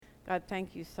God,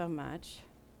 thank you so much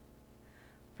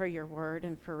for your word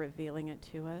and for revealing it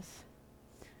to us.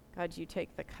 God, you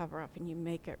take the cover off and you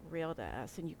make it real to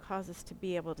us, and you cause us to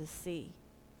be able to see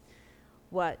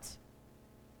what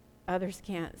others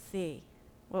can't see,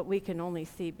 what we can only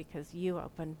see because you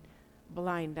open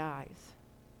blind eyes.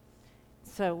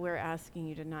 So we're asking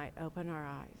you tonight, open our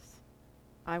eyes.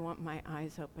 I want my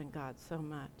eyes open, God, so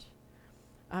much.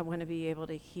 I want to be able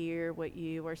to hear what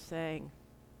you are saying.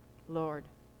 Lord,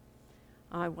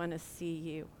 I want to see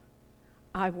you.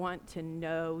 I want to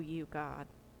know you, God.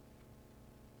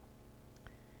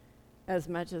 As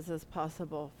much as is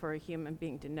possible for a human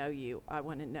being to know you, I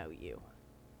want to know you.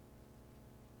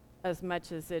 As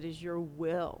much as it is your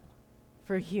will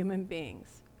for human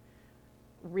beings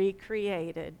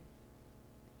recreated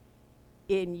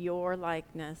in your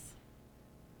likeness,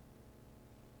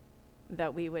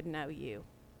 that we would know you.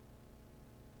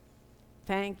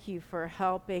 Thank you for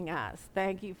helping us.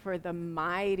 Thank you for the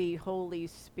mighty Holy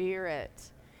Spirit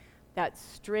that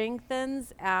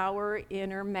strengthens our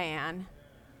inner man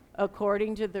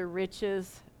according to the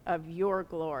riches of your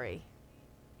glory.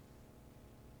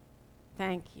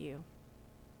 Thank you.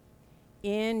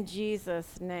 In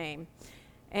Jesus' name,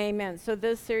 amen. So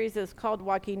this series is called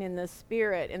Walking in the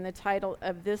Spirit, and the title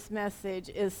of this message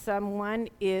is Someone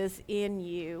is in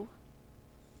You.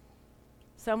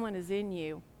 Someone is in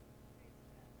you.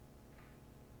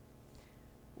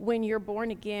 When you're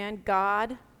born again,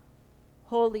 God,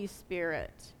 Holy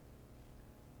Spirit,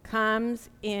 comes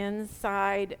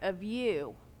inside of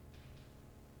you.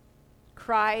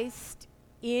 Christ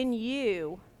in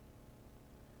you,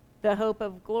 the hope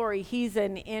of glory. He's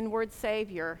an inward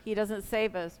Savior. He doesn't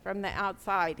save us from the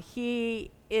outside.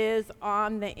 He is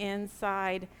on the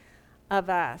inside of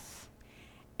us.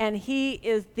 And he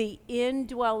is the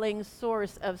indwelling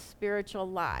source of spiritual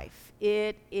life.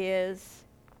 It is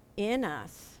in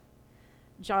us.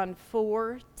 John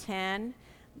 4:10.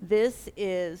 This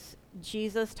is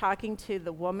Jesus talking to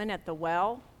the woman at the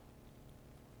well.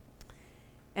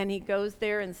 And he goes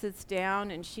there and sits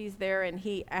down, and she's there, and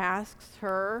he asks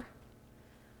her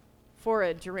for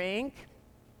a drink.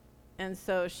 And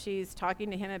so she's talking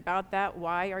to him about that.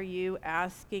 Why are you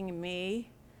asking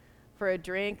me for a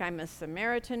drink? I'm a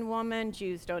Samaritan woman.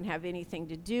 Jews don't have anything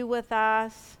to do with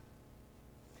us.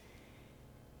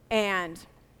 And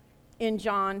in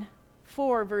John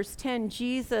 4, verse 10,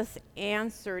 Jesus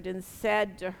answered and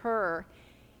said to her,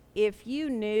 if you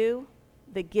knew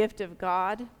the gift of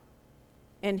God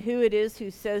and who it is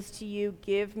who says to you,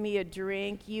 give me a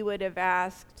drink, you would have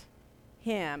asked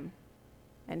him,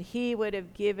 and he would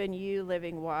have given you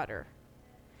living water.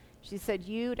 She said,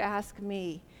 you'd ask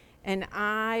me, and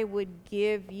I would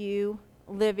give you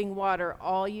living water.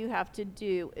 All you have to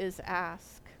do is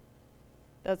ask.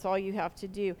 That's all you have to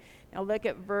do. Now look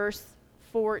at verse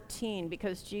 14,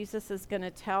 because Jesus is going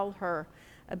to tell her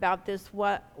about this,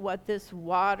 what this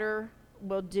water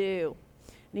will do.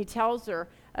 And he tells her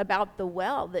about the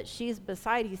well that she's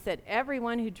beside. He said,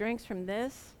 everyone who drinks from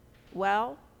this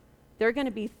well, they're going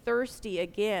to be thirsty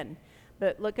again.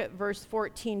 But look at verse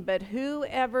 14. But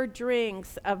whoever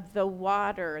drinks of the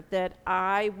water that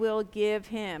I will give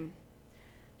him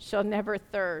shall never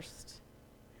thirst.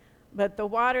 But the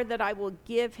water that I will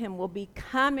give him will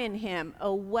become in him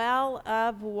a well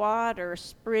of water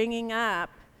springing up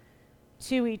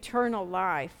to eternal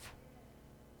life.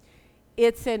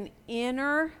 It's an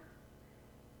inner,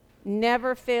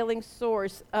 never-failing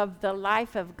source of the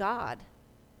life of God.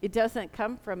 It doesn't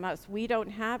come from us. We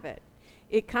don't have it.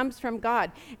 It comes from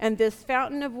God. And this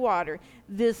fountain of water,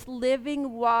 this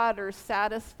living water,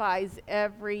 satisfies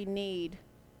every need.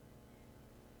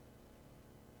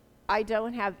 I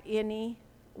don't have any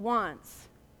wants.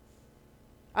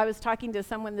 I was talking to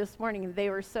someone this morning, and they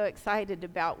were so excited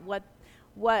about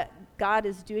what God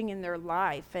is doing in their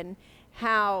life and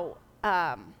how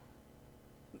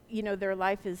their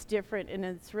life is different, and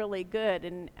it's really good.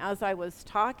 And as I was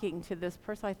talking to this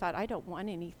person, I thought, I don't want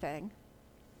anything.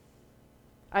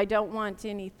 I don't want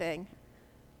anything.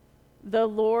 The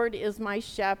Lord is my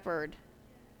shepherd.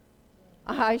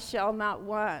 I shall not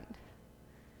want.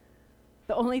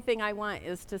 The only thing I want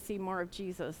is to see more of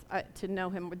Jesus, to know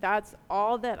him. That's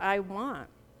all that I want.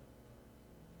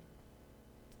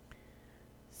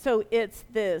 So it's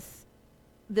this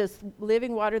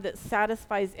living water that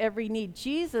satisfies every need.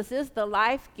 Jesus is the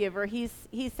life giver. He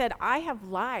said, I have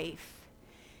life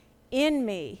in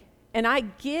me, and I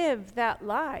give that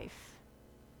life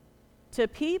to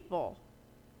people.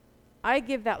 I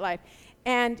give that life.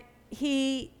 And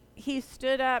he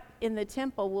stood up in the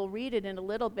temple. We'll read it in a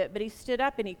little bit, but he stood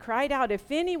up and he cried out, if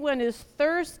anyone is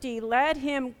thirsty, let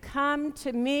him come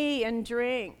to me and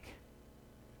drink.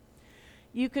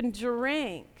 You can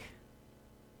drink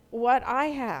what I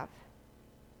have.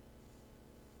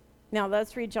 Now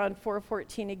let's read John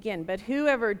 4:14 again. But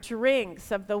whoever drinks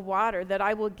of the water that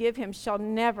I will give him shall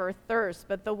never thirst,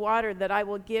 but the water that I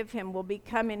will give him will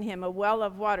become in him a well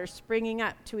of water springing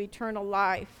up to eternal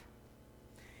life.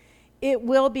 It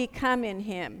will become in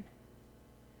him.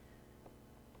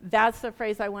 That's the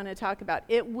phrase I want to talk about.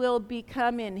 It will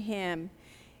become in him.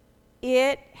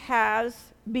 It has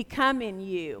become in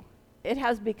you. It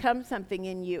has become something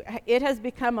in you. It has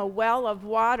become a well of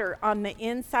water on the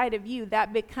inside of you.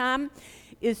 That become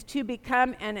is to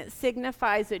become, and it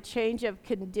signifies a change of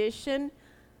condition,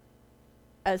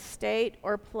 a state,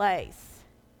 or place.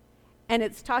 And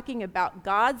it's talking about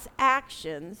God's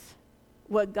actions,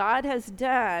 what God has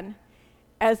done,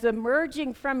 as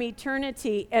emerging from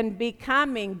eternity and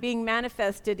becoming, being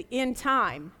manifested in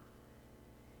time,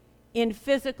 in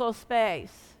physical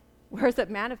space. Where is it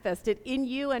manifested? In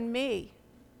you and me.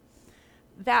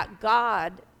 That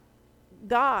God,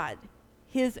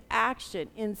 his action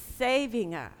in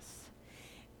saving us,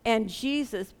 and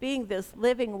Jesus being this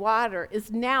living water,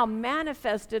 is now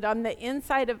manifested on the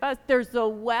inside of us. There's a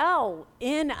well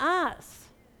in us.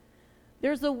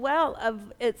 There's a well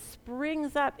of, it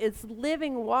springs up, it's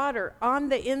living water on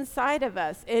the inside of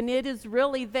us, and it is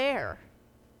really there.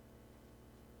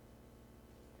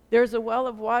 There's a well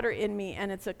of water in me,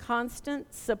 and it's a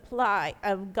constant supply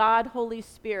of God, Holy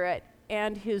Spirit,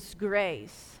 and his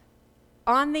grace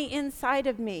on the inside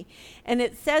of me. And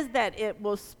it says that it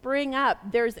will spring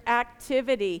up. There's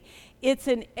activity. It's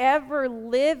an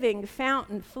ever-living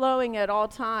fountain flowing at all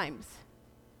times.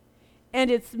 And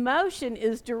its motion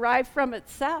is derived from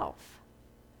itself.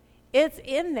 It's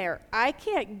in there. I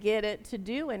can't get it to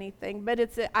do anything, but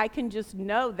I can just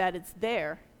know that it's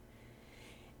there.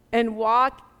 And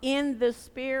walk in the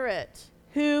Spirit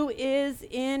who is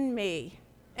in me.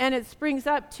 And it springs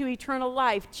up to eternal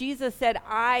life. Jesus said,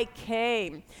 I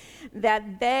came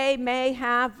that they may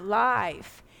have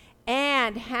life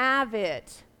and have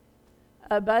it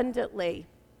abundantly.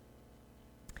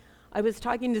 I was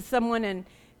talking to someone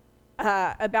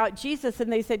about Jesus,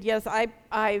 and they said, yes,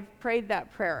 I've prayed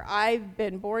that prayer. I've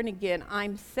been born again.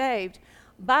 I'm saved.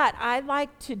 But I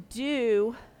like to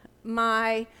do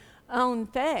my own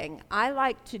thing. I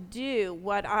like to do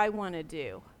what I want to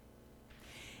do.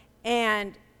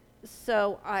 And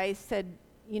so I said,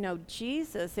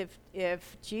 Jesus,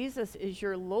 if Jesus is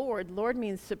your Lord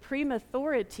means supreme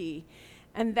authority,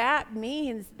 and that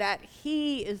means that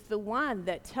he is the one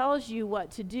that tells you what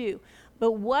to do.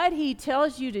 But what he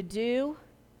tells you to do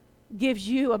gives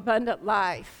you abundant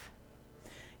life.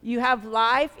 You have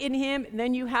life in him, and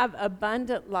then you have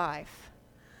abundant life.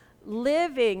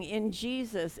 Living in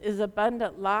Jesus is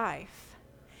abundant life.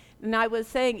 And I was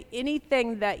saying,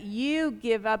 anything that you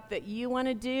give up that you want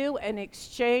to do in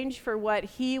exchange for what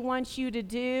he wants you to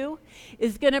do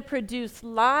is going to produce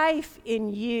life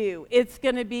in you. It's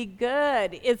going to be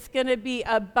good. It's going to be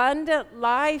abundant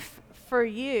life for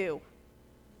you.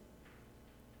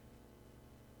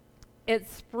 It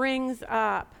springs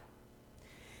up.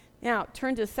 Now,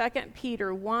 turn to 2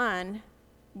 Peter 1.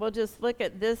 We'll just look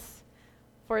at this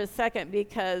for a second,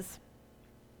 because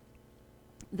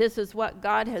this is what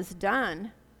God has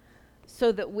done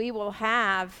so that we will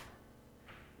have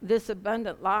this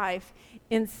abundant life.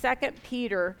 In 2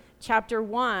 Peter chapter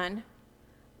 1,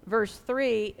 verse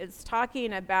 3, it's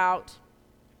talking about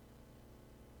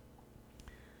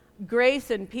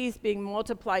grace and peace being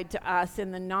multiplied to us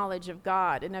in the knowledge of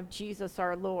God and of Jesus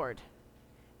our Lord.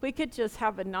 We could just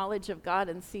have a knowledge of God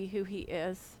and see who he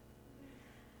is.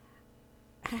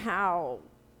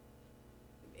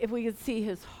 If we could see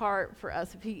his heart for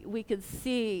us, if we could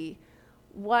see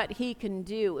what he can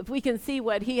do, if we can see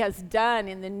what he has done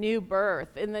in the new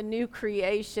birth, in the new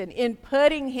creation, in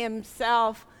putting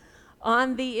himself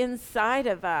on the inside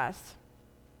of us.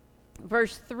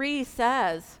 Verse 3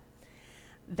 says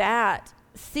that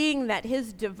seeing that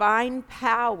his divine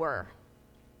power,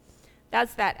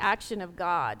 that's that action of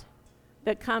God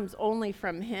that comes only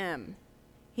from him.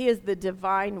 He is the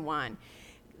divine one.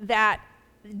 That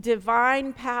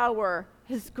divine power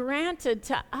is granted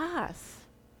to us.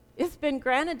 It's been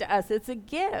granted to us. It's a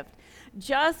gift.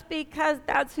 Just because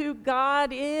that's who God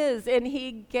is and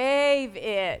he gave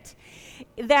it.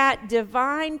 That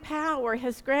divine power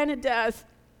has granted to us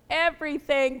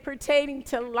everything pertaining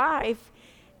to life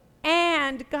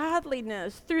and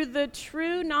godliness through the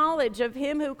true knowledge of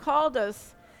him who called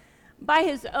us by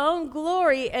his own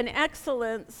glory and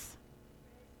excellence.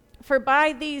 For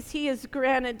by these he has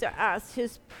granted to us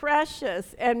his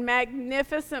precious and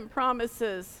magnificent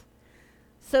promises,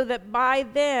 so that by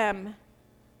them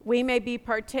we may be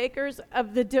partakers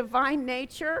of the divine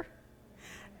nature.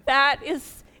 That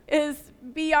is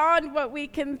beyond what we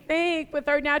can think with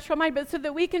our natural mind, but so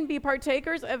that we can be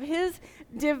partakers of his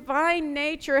divine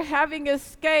nature, having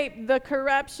escaped the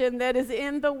corruption that is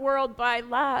in the world by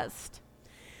lust.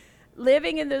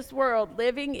 Living in this world,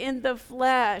 living in the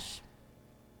flesh,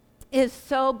 is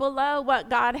so below what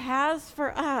God has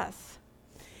for us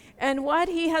and what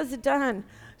he has done.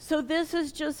 So this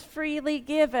is just freely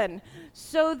given,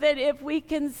 so that if we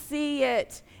can see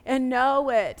it and know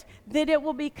it, that it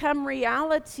will become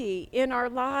reality in our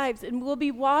lives, and we'll be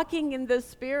walking in the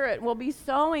Spirit. We'll be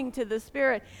sowing to the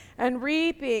Spirit and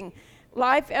reaping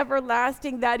life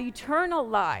everlasting, that eternal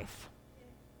life,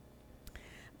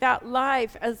 that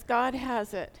life as God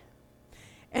has it.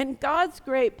 And God's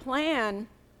great plan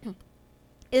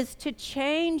is to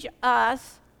change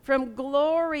us from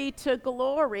glory to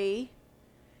glory.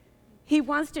 He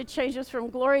wants to change us from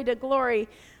glory to glory,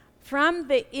 from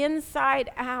the inside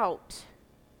out.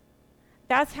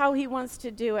 That's how he wants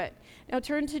to do it. Now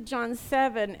turn to John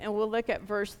 7, and we'll look at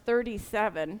verse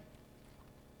 37.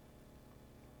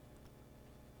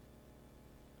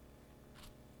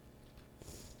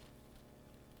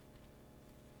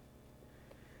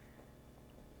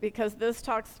 Because this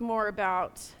talks more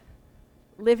about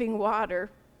living water.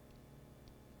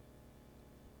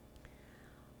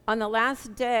 On the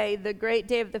last day, the great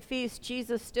day of the feast,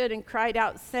 Jesus stood and cried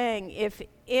out, saying, "If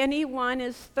anyone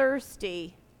is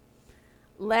thirsty,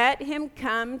 let him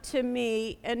come to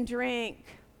me and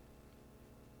drink."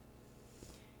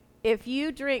 If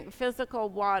you drink physical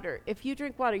water, if you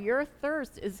drink water, your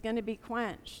thirst is going to be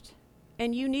quenched.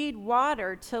 And you need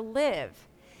water to live.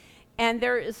 And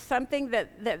there is something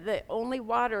that the only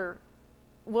water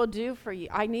will do for you.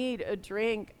 I need a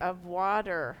drink of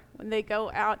water. When they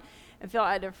go out, and Phil,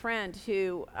 I had a friend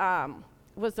who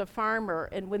was a farmer,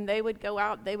 and when they would go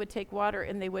out, they would take water,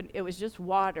 and it was just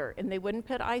water, and they wouldn't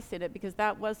put ice in it because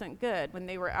that wasn't good. When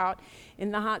they were out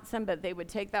in the hot sun, but they would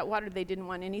take that water. They didn't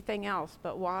want anything else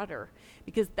but water,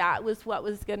 because that was what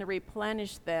was going to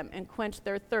replenish them and quench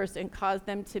their thirst and cause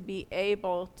them to be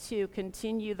able to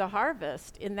continue the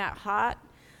harvest in that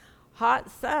hot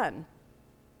sun.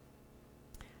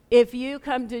 If you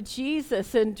come to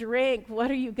Jesus and drink,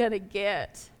 what are you going to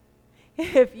get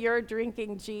if you're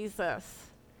drinking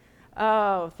Jesus?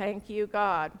 Oh, thank you,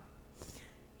 God.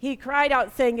 He cried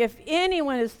out, saying, "If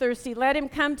anyone is thirsty, let him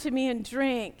come to me and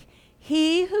drink.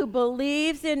 He who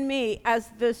believes in me,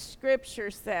 as the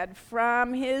scripture said,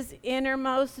 from his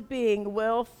innermost being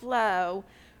will flow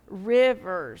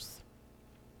rivers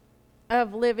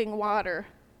of living water."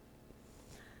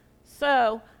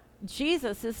 So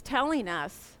Jesus is telling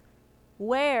us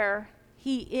where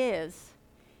he is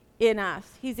in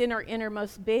us. He's in our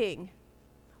innermost being,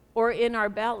 or in our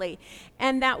belly.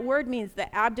 And that word means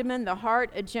the abdomen, the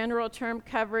heart, a general term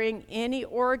covering any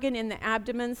organ in the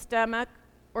abdomen, stomach,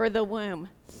 or the womb.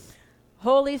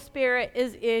 Holy Spirit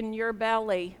is in your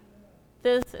belly.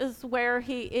 This is where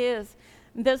he is.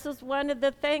 This is one of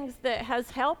the things that has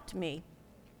helped me.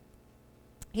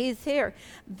 He's here.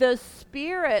 The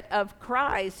Spirit of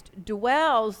Christ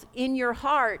dwells in your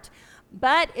heart,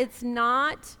 but it's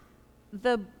not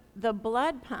the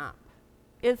blood pump.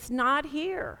 It's not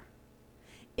here.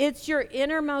 It's your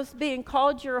innermost being,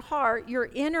 called your heart, your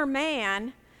inner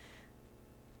man.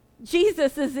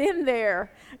 Jesus is in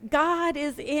there. God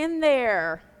is in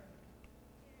there.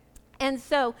 And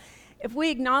so if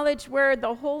we acknowledge where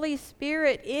the Holy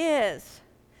Spirit is,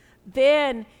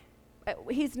 then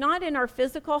he's not in our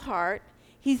physical heart.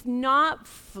 He's not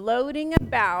floating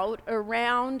about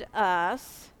around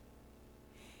us.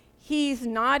 He's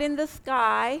not in the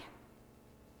sky.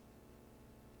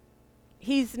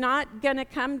 He's not going to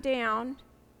come down.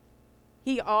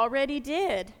 He already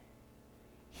did.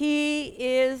 He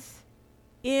is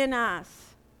in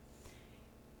us.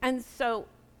 And so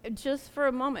just for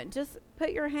a moment, just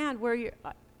put your hand where you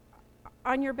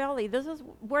on your belly. This is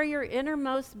where your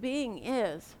innermost being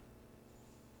is.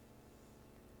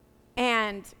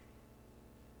 And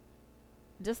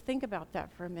just think about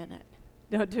that for a minute.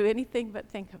 Don't do anything but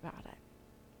think about it.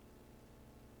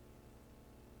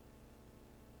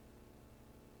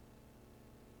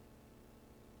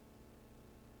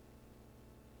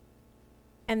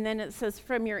 And then it says,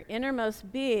 from your innermost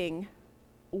being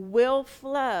will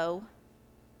flow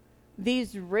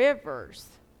these rivers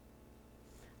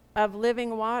of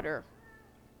living water.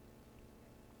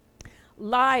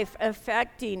 Life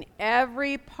affecting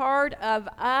every part of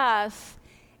us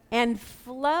and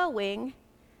flowing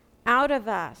out of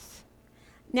us.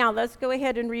 Now let's go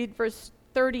ahead and read verse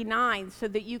 39 so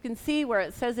that you can see where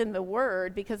it says in the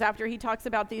Word, because after he talks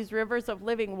about these rivers of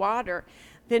living water,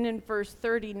 Then in verse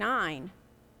 39,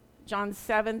 John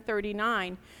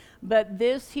 7:39, but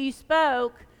this he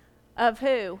spoke of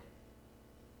who?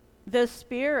 The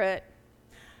Spirit,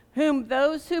 whom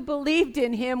those who believed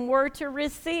in him were to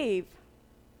receive.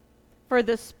 For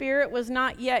the Spirit was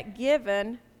not yet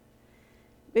given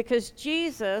because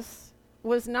Jesus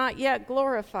was not yet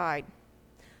glorified.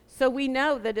 So we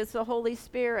know that it's the Holy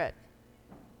Spirit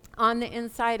on the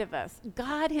inside of us.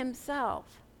 God himself,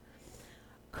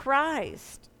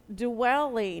 Christ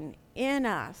dwelling in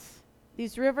us.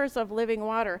 These rivers of living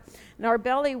water. In our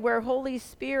belly where Holy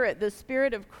Spirit, the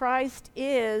Spirit of Christ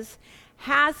is,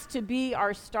 has to be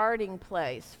our starting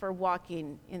place for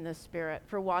walking in the Spirit,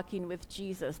 for walking with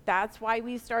Jesus. That's why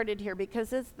we started here,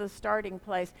 because it's the starting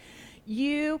place.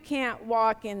 You can't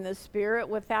walk in the Spirit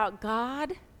without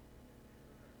God.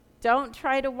 Don't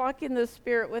try to walk in the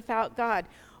Spirit without God.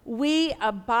 We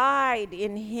abide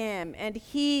in him, and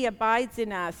he abides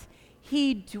in us.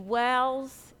 He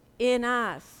dwells in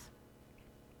us.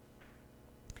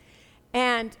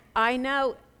 And I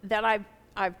know that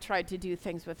I've tried to do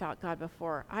things without God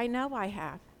before. I know I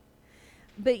have.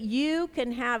 But you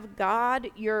can have God,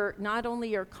 not only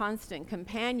your constant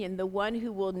companion, the one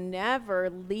who will never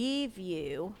leave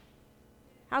you.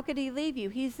 How could he leave you?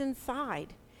 He's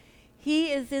inside.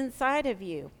 He is inside of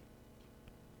you,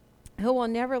 who will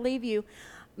never leave you.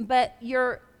 But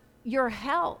your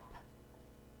help,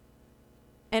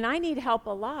 and I need help a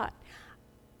lot.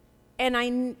 And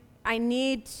I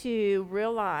need to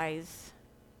realize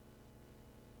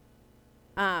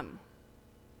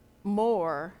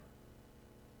more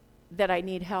that I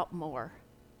need help more.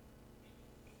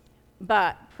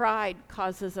 But pride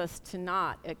causes us to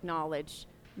not acknowledge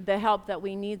the help that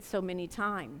we need so many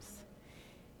times.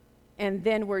 And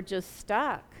then we're just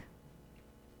stuck.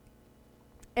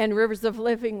 And rivers of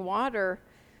living water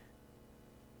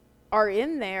are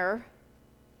in there,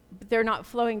 but they're not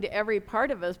flowing to every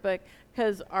part of us, but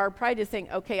because our pride is saying,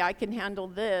 okay, I can handle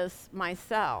this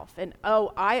myself. And,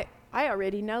 I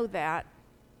already know that.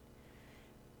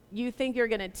 You think you're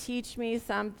going to teach me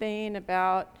something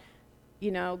about,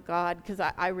 God, because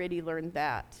I already learned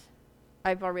that.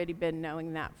 I've already been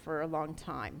knowing that for a long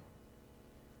time.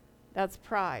 That's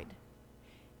pride.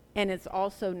 And it's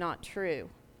also not true.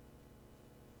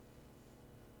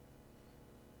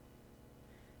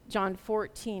 John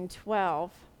 14:12.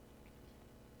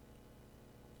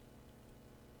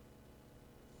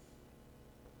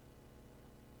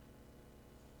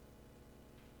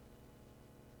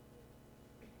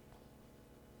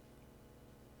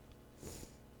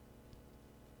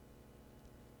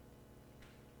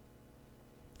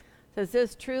 Says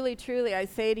this, truly, truly, I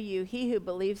say to you, he who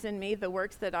believes in me, the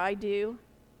works that I do,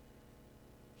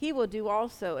 he will do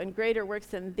also, and greater works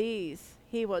than these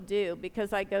he will do,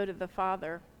 because I go to the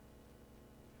Father.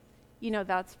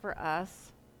 That's for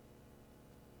us.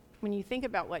 When you think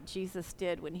about what Jesus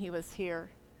did when he was here,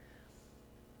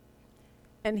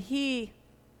 and he's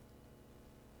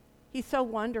so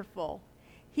wonderful.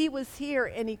 He was here,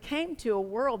 and he came to a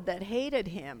world that hated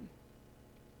him.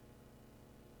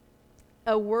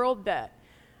 A world that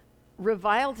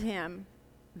reviled him,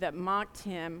 that mocked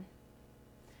him,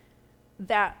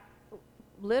 that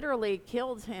literally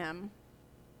killed him,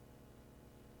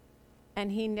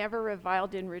 and he never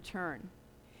reviled in return.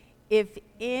 If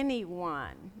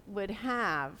anyone would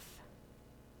have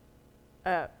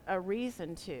a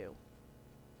reason to,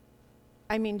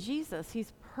 Jesus,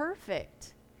 he's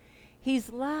perfect. He's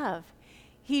love.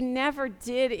 He never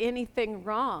did anything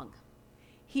wrong.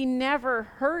 He never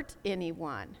hurt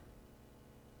anyone.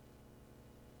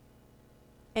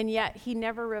 And yet he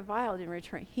never reviled in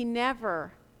return. He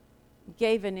never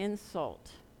gave an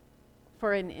insult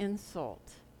for an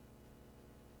insult.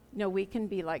 No, we can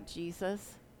be like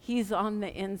Jesus. He's on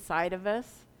the inside of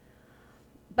us.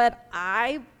 But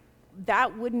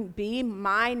that wouldn't be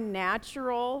my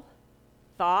natural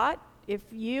thought. If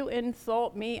you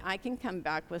insult me, I can come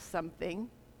back with something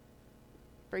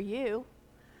for you.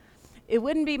 It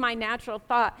wouldn't be my natural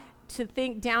thought to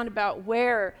think down about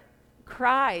where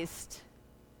Christ,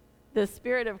 the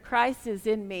Spirit of Christ, is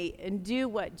in me and do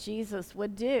what Jesus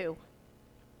would do.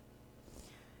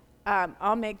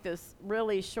 I'll make this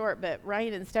really short, but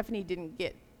Ryan and Stephanie didn't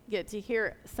get to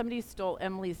hear. Somebody stole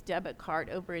Emily's debit card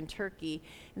over in Turkey,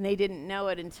 and they didn't know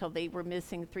it until they were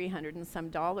missing $300 and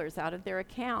some out of their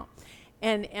account.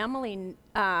 And Emily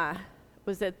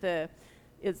was at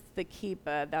it's the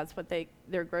Keepa, that's what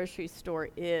their grocery store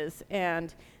is,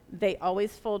 and they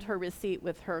always fold her receipt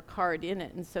with her card in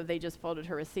it, and so they just folded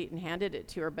her receipt and handed it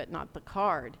to her, but not the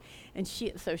card. And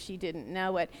so she didn't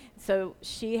know it. So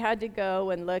she had to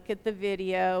go and look at the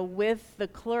video with the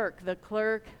clerk,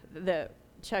 the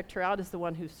checked her out as the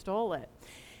one who stole it.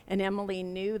 And Emily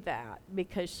knew that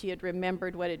because she had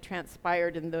remembered what had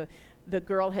transpired, and the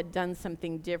girl had done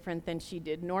something different than she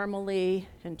did normally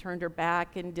and turned her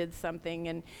back and did something,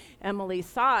 and Emily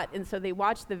saw it. And so they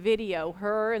watched the video,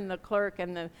 her and the clerk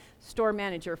and the store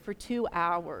manager, for 2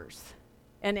 hours.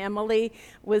 And Emily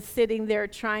was sitting there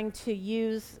trying to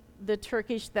use the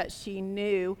Turkish that she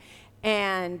knew,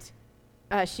 and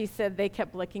she said they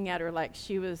kept looking at her like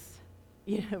she was,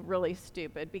 really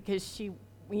stupid, because she,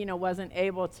 wasn't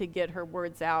able to get her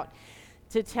words out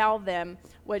to tell them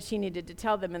what she needed to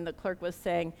tell them. And the clerk was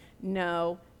saying,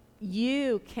 no,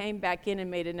 you came back in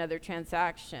and made another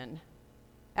transaction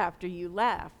after you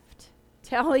left,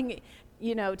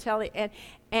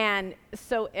 and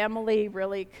so Emily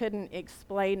really couldn't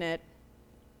explain it,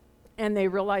 and they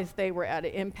realized they were at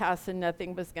an impasse and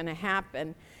nothing was going to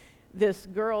happen. This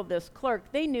girl, this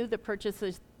clerk, they knew the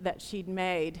purchases that she'd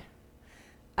made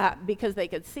because they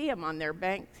could see them on their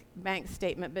bank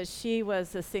statement, but she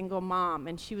was a single mom,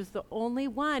 and she was the only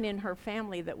one in her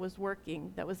family that was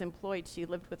working, that was employed. She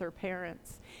lived with her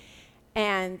parents.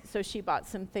 And so she bought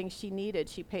some things she needed.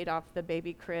 She paid off the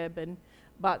baby crib and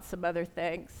bought some other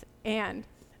things. And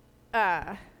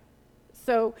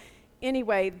so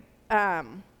anyway,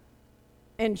 and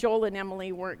Joel and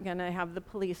Emily weren't going to have the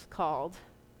police called.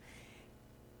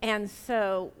 And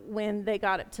so when they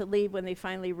got it to leave, when they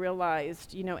finally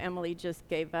realized, Emily just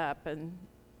gave up and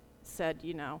said,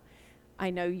 I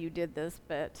know you did this,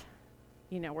 but,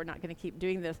 we're not going to keep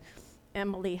doing this.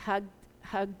 Emily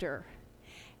hugged her.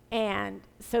 And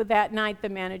so that night, the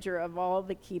manager of all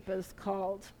the Keepas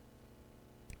called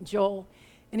Joel,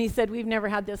 and he said, we've never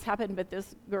had this happen, but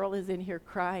this girl is in here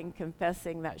crying,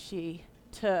 confessing that she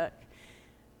took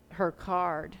her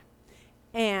card.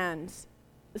 And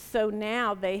so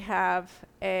now they have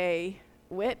a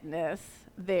witness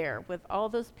there with all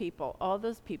those people. All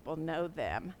those people know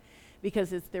them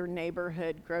because it's their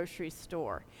neighborhood grocery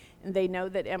store. And they know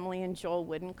that Emily and Joel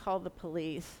wouldn't call the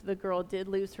police. The girl did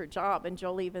lose her job, and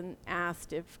Joel even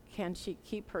asked can she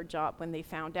keep her job when they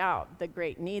found out the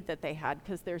great need that they had,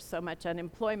 because there's so much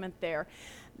unemployment there.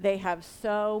 They have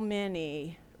so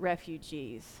many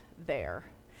refugees there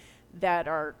that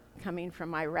are coming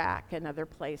from Iraq and other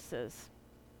places.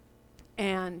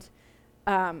 And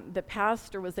the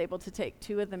pastor was able to take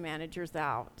 2 of the managers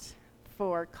out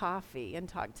for coffee and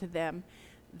talk to them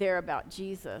there about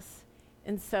Jesus.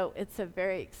 And so it's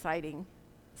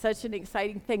such an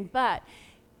exciting thing. But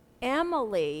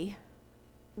Emily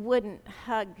wouldn't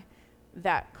hug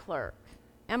that clerk.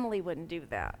 Emily wouldn't do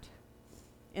that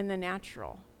in the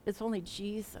natural. It's only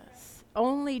Jesus.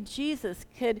 Only Jesus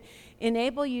could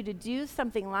enable you to do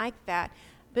something like that.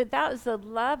 But that was the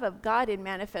love of God in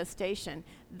manifestation.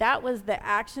 That was the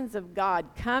actions of God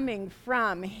coming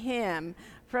from him,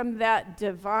 from that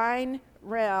divine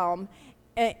realm,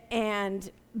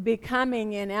 and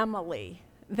becoming in Emily,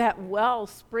 that well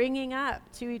springing up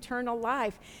to eternal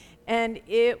life. And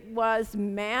it was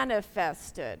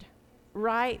manifested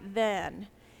right then.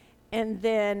 And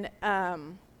then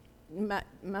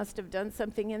must have done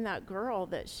something in that girl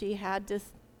that she had to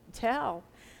tell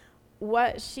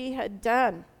what she had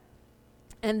done.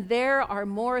 And there are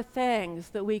more things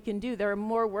that we can do. There are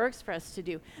more works for us to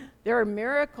do. There are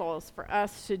miracles for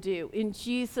us to do in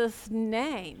Jesus'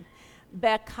 name,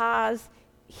 because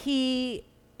he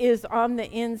is on the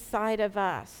inside of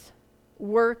us,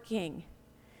 working.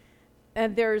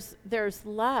 And there's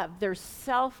love, there's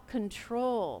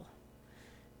self-control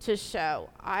to show.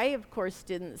 I, of course,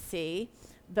 didn't see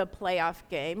the playoff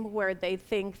game where they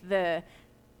think the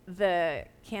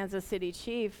Kansas City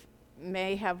Chief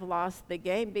may have lost the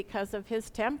game because of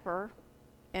his temper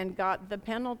and got the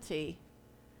penalty.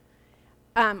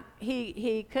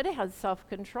 He could have had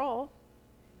self-control,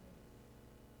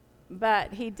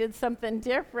 but he did something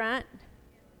different.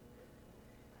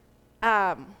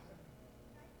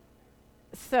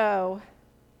 So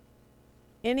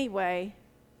anyway,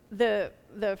 the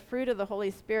fruit of the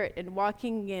Holy Spirit and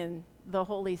walking in the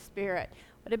Holy Spirit.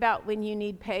 What about when you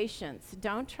need patience?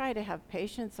 Don't try to have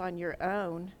patience on your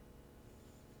own.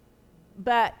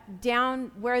 But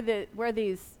down where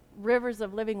these rivers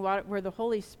of living water, where the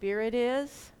Holy Spirit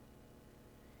is,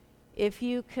 if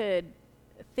you could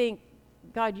think,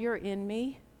 God, you're in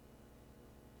me.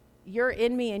 You're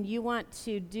in me, and you want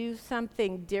to do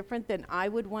something different than I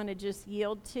would want to just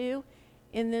yield to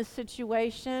in this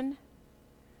situation.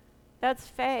 That's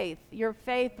faith. Your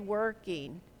faith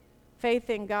working. Faith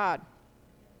in God.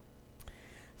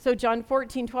 So John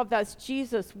 14:12, that's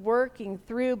Jesus working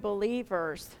through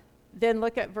believers Then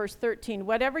look at verse 13.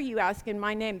 Whatever you ask in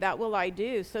my name, that will I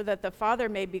do, so that the Father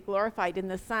may be glorified in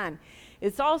the Son.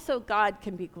 It's also God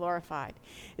can be glorified.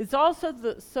 It's also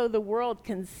so the world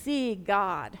can see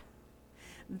God.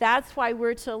 That's why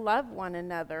we're to love one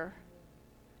another.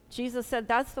 Jesus said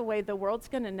that's the way the world's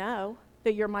going to know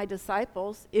that you're my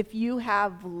disciples. If you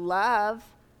have love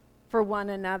for one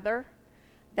another,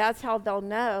 that's how they'll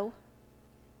know.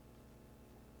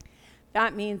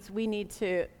 That means we need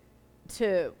to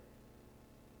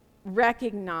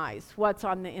recognize what's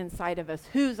on the inside of us,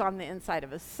 who's on the inside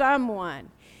of us. Someone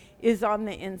is on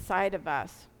the inside of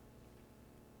us.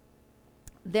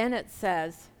 Then it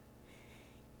says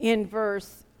in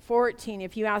verse 14,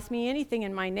 if you ask me anything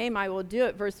in my name, I will do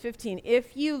it. Verse 15,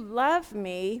 if you love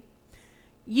me,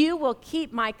 you will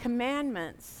keep my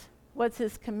commandments. What's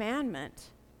his commandment?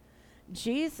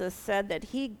 Jesus said that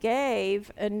he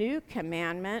gave a new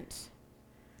commandment,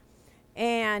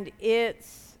 and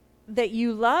it's that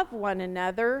you love one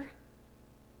another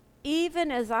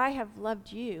even as I have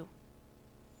loved you.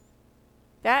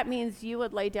 That means you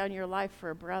would lay down your life for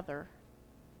a brother.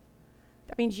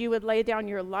 That means you would lay down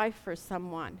your life for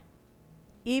someone.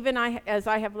 Even as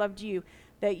I have loved you,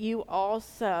 that you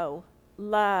also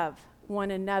love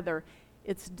one another.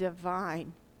 It's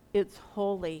divine. It's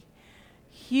holy.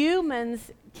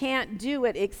 Humans can't do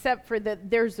it except for that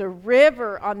there's a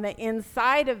river on the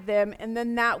inside of them, and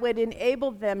then that would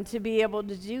enable them to be able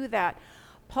to do that.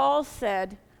 Paul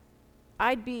said,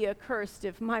 I'd be accursed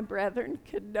if my brethren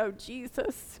could know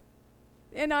Jesus.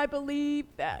 And I believe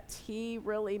that he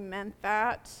really meant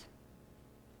that.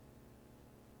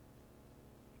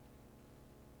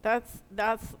 That's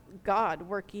God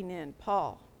working in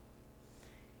Paul.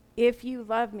 If you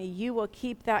love me, you will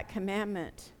keep that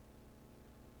commandment.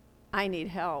 I need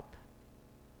help.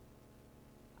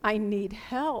 I need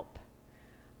help.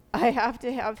 I have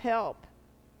to have help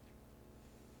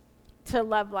to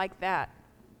love like that.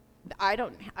 I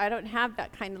don't have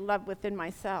that kind of love within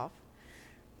myself.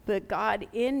 But God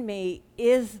in me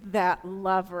is that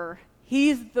lover.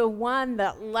 He's the one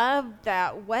that loved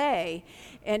that way.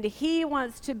 And he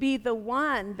wants to be the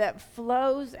one that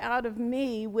flows out of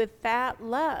me with that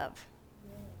love.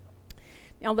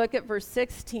 Now look at verse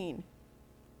 16.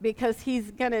 Because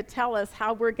he's going to tell us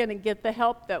how we're going to get the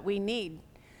help that we need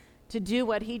to do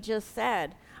what he just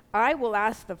said. I will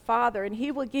ask the Father, and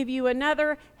he will give you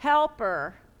another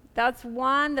helper. That's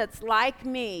one that's like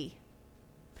me.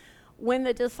 When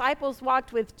the disciples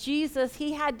walked with Jesus,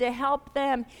 he had to help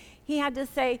them. He had to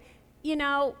say,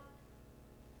 there's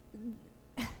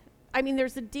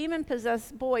a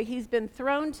demon-possessed boy. He's been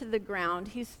thrown to the ground.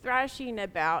 He's thrashing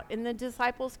about, and the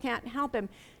disciples can't help him.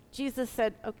 Jesus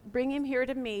said, bring him here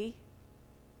to me.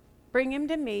 Bring him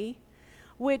to me,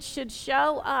 which should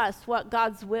show us what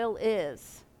God's will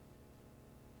is.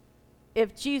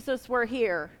 If Jesus were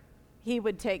here, he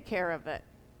would take care of it.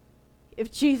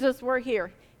 If Jesus were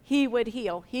here, he would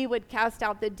heal. He would cast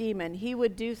out the demon. He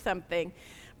would do something.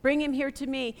 Bring him here to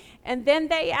me. And then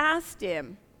they asked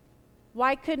him,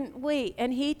 why couldn't we?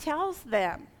 And he tells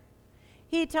them.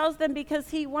 He tells them because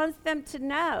he wants them to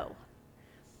know.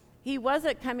 He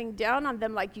wasn't coming down on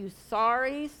them like, you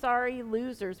sorry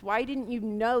losers. Why didn't you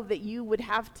know that you would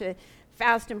have to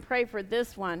fast and pray for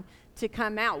this one to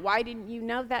come out? Why didn't you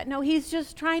know that? No, he's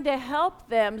just trying to help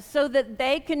them so that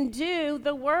they can do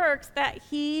the works that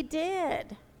he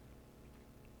did.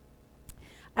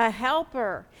 A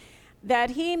helper,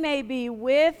 that he may be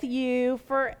with you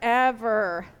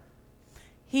forever.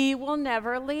 He will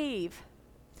never leave.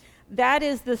 That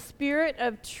is the Spirit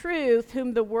of truth,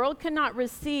 whom the world cannot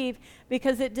receive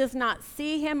because it does not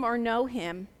see him or know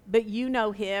him. But you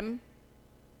know him.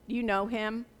 You know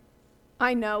him.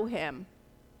 I know him.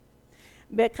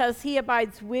 Because he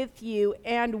abides with you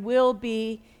and will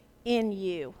be in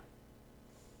you.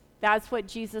 That's what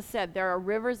Jesus said. There are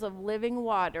rivers of living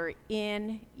water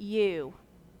in you.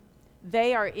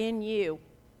 They are in you.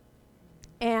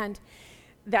 And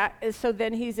so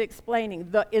then he's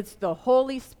explaining, it's the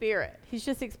Holy Spirit. He's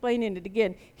just explaining it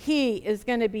again. He is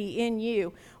going to be in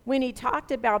you. When he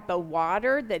talked about the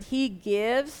water that he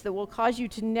gives that will cause you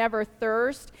to never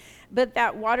thirst, but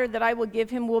that water that I will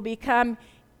give him will become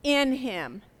in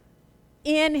him.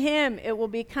 In him it will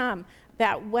become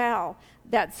that well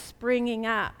that's springing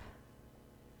up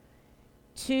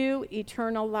to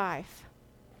eternal life.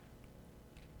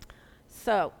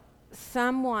 So,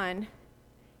 someone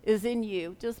is in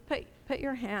you. Just put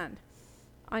your hand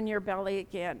on your belly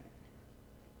again.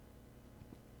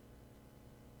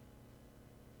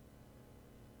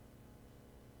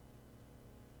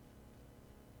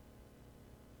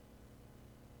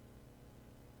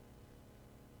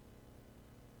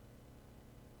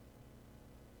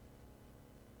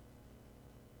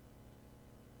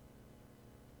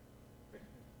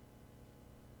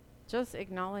 Just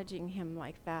acknowledging him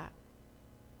like that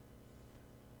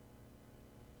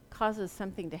causes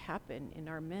something to happen in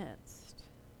our midst.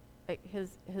 Like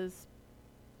his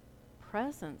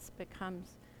presence becomes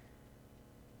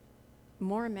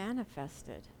more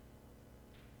manifested.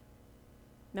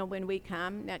 Now, when we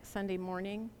come next Sunday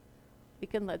morning, we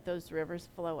can let those rivers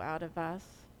flow out of us.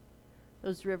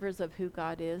 Those rivers of who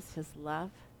God is, his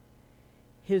love,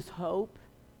 his hope,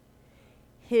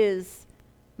 his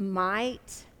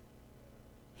might,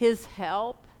 his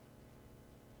help,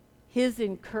 his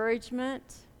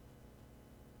encouragement.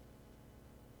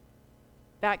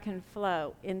 That can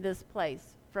flow in this place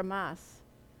from us.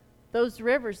 Those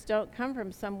rivers don't come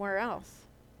from somewhere else.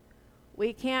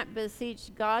 We can't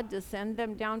beseech God to send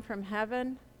them down from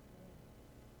heaven,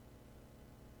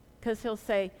 because he'll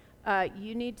say,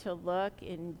 you need to look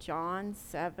in John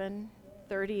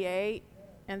 7:38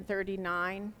 and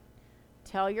 39.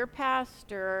 Tell your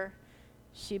pastor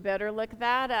she better look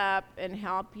that up and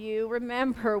help you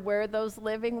remember where those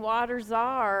living waters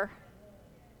are.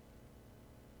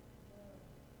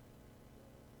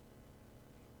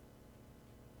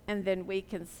 And then we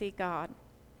can see God.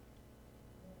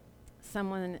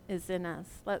 Someone is in us.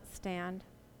 Let's stand.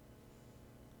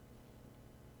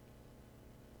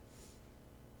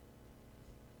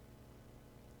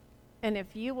 And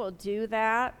if you will do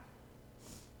that,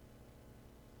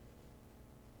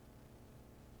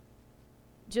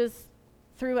 just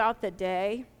throughout the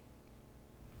day,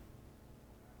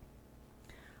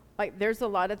 like there's a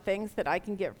lot of things that I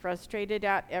can get frustrated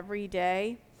at every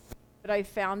day, but I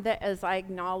found that as I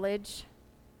acknowledge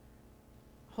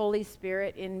Holy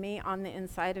Spirit in me, on the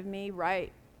inside of me,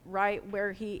 right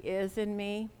where he is in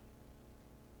me,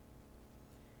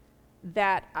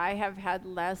 that I have had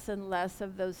less and less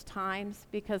of those times,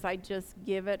 because I just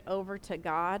give it over to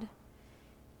God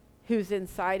who's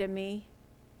inside of me,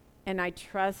 and I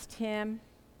trust him.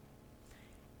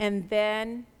 And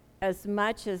then, as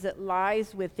much as it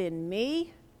lies within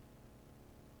me,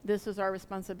 this is our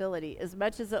responsibility. As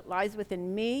much as it lies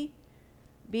within me,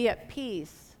 be at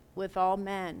peace with all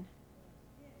men.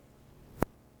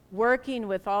 Working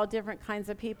with all different kinds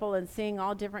of people and seeing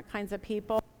all different kinds of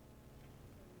people.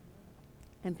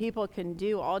 And people can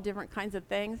do all different kinds of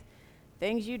things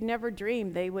you'd never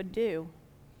dream they would do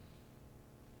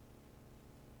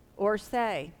or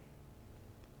say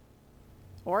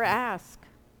or ask.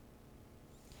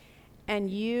 And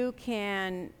you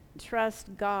can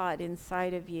trust God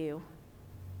inside of you.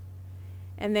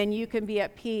 And then you can be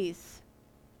at peace.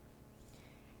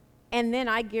 And then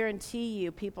I guarantee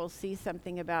you, people see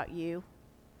something about you.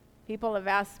 People have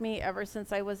asked me ever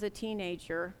since I was a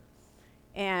teenager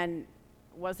and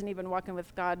wasn't even walking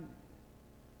with God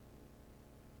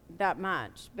that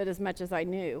much, but as much as I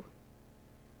knew.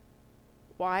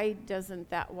 Why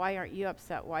aren't you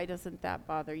upset? Why doesn't that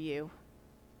bother you?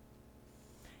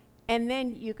 And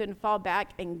then you can fall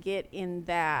back and get in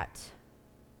that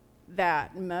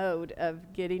mode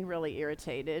of getting really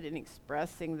irritated and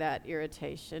expressing that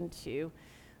irritation to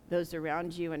those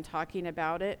around you and talking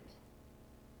about it.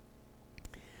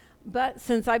 But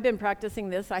since I've been practicing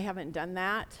this, I haven't done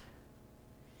that.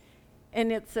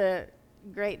 And it's a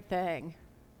great thing.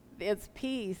 It's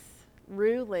peace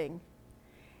ruling.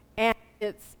 And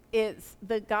it's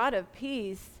the God of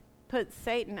peace puts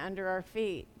Satan under our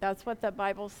feet. That's what the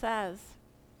Bible says.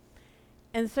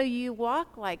 And so you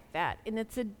walk like that, and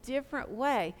it's a different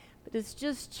way, but it's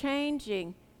just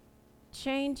changing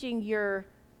your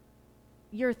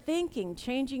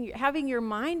thinking, having your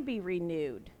mind be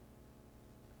renewed,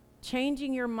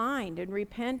 changing your mind and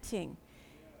repenting,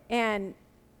 and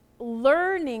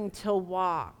learning to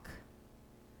walk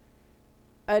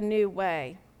a new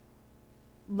way,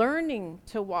 learning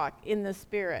to walk in the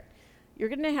Spirit. You're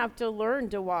going to have to learn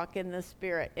to walk in the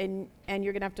Spirit, and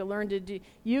you're going to have to learn to do,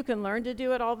 you can learn to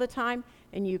do it all the time,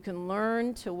 and you can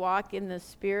learn to walk in the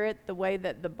Spirit the way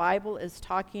that the Bible is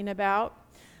talking about.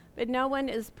 But no one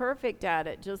is perfect at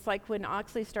it, just like when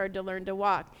Oxley started to learn to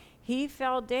walk. He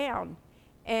fell down,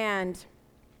 and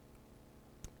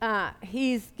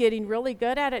he's getting really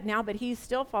good at it now, but he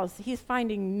still falls. He's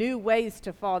finding new ways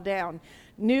to fall down,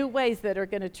 new ways that are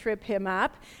going to trip him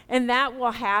up, and that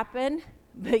will happen.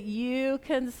 But you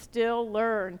can still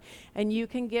learn, and you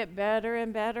can get better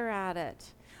and better at it.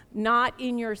 Not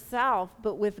in yourself,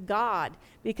 but with God.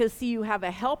 Because, see, you have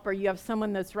a helper. You have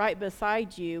someone that's right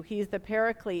beside you. He's the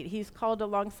paraclete. He's called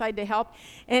alongside to help.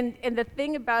 And the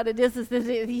thing about it is that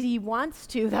he wants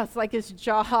to. That's like his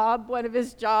job. One of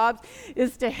his jobs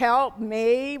is to help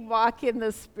me walk in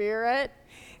the Spirit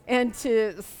and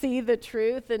to see the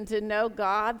truth and to know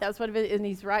God. That's what it is. And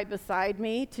he's right beside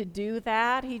me to do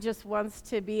that. He just wants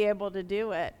to be able to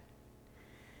do it.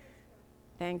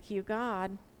 Thank you,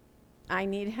 God. I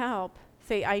need help.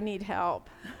 Say, I need help.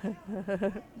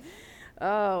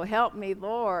 Oh, help me,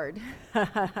 Lord.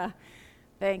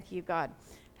 Thank you, God.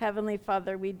 Heavenly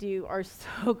Father, we are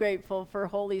so grateful for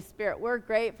Holy Spirit. We're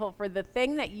grateful for the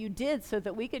thing that you did so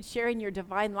that we could share in your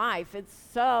divine life. It's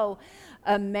so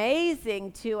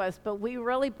amazing to us, but we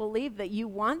really believe that you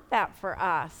want that for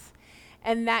us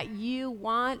and that you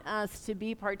want us to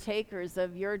be partakers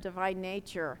of your divine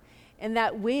nature and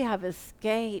that we have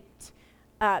escaped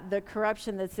the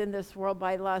corruption that's in this world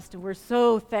by lust, and we're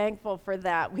so thankful for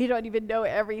that. We don't even know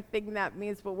everything that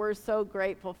means, but we're so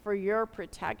grateful for your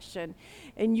protection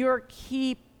and your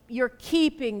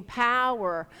keeping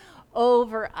power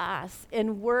over us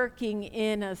and working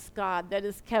in us, God, that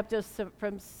has kept us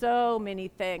from so many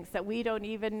things that we don't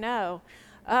even know.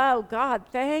 Oh, God,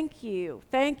 thank you.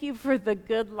 Thank you for the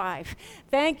good life.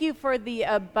 Thank you for the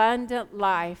abundant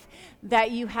life that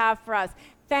you have for us.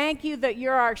 Thank you that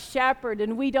you're our shepherd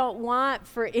and we don't want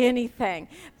for anything.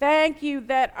 Thank you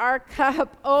that our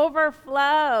cup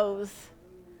overflows.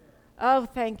 Oh,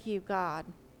 thank you, God.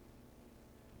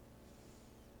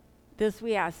 This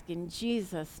we ask in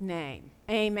Jesus' name.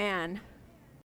 Amen.